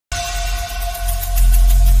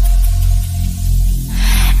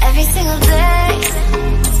single day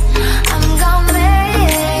I'm gonna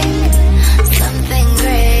make something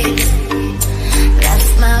great. That's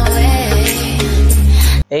my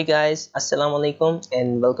way. Hey guys, assalamu alaikum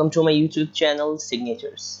and welcome to my YouTube channel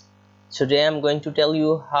Signatures. Today I'm going to tell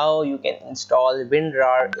you how you can install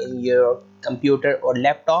WinRAR in your computer or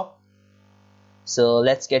laptop. So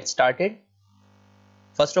let's get started.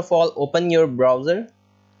 First of all, open your browser.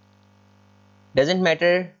 Doesn't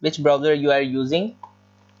matter which browser you are using,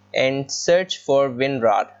 and search for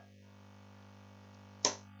WinRAR.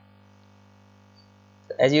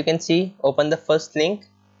 As you can see, open the first link,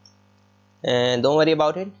 and don't worry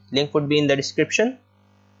about it, link would be in the description.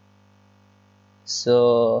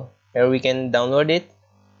 So here we can download it.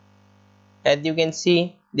 As you can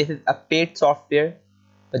see, this is a paid software,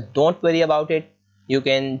 but don't worry about it, you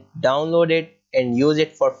can download it and use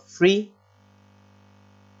it for free.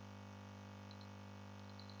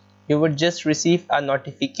 You would just receive a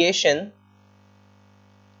notification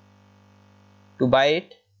to buy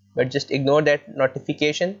it, but just ignore that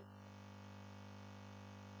notification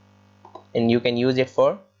and you can use it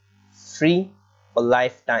for free for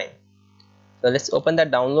lifetime. So let's open the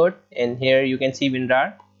download, and here you can see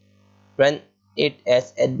WinRAR. Run it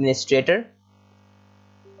as administrator.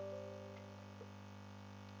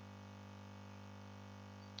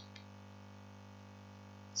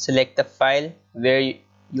 Select the file where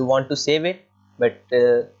you want to save it, but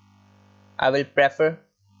I will prefer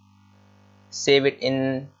save it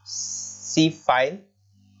in C file.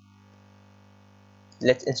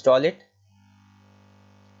 Let's install it.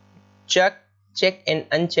 Check and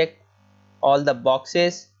uncheck all the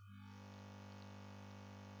boxes.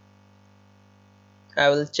 I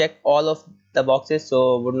will check all of the boxes,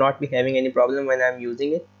 so would not be having any problem when I'm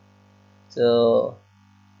using it. So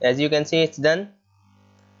as you can see, it's done.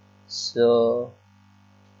 So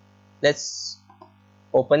let's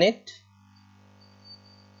open it.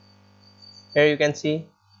 Here you can see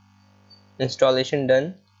installation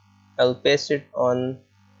done. I'll paste it on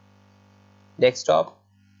desktop.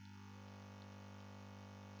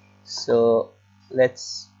 So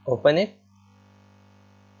let's open it.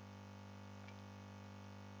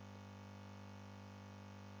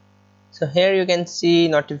 So here you can see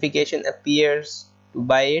notification appears to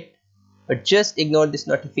buy it, but just ignore this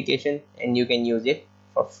notification and you can use it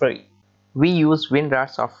for free. We use WinRAR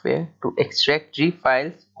software to extract G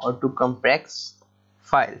files or to compress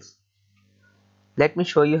files. Let me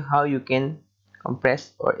show you how you can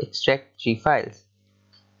compress or extract G files.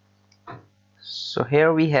 So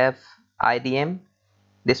here we have IDM.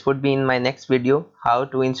 This would be in my next video, how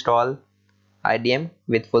to install IDM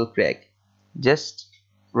with full crack. Just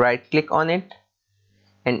right click on it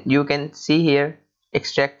and you can see here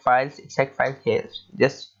extract files here.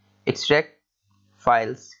 Just extract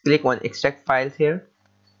files, click on extract files here.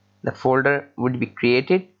 The folder would be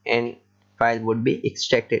created and file would be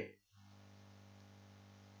extracted.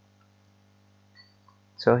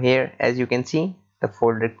 So here, as you can see, the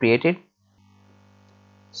folder created.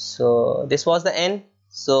 So this was the end.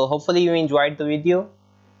 So hopefully you enjoyed the video.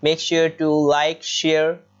 Make sure to like,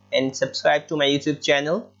 share and subscribe to my YouTube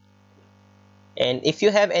channel. And if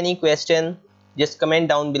you have any question, just comment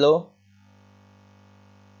down below.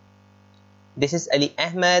 This is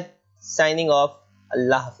Ahmed signing off.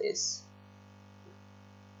 Allah Hafiz.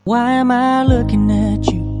 Why am I looking at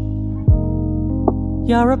you?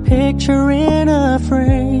 You're a picture in a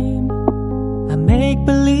frame. I make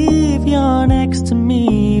believe you're next to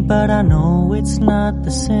me, but I know it's not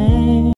the same.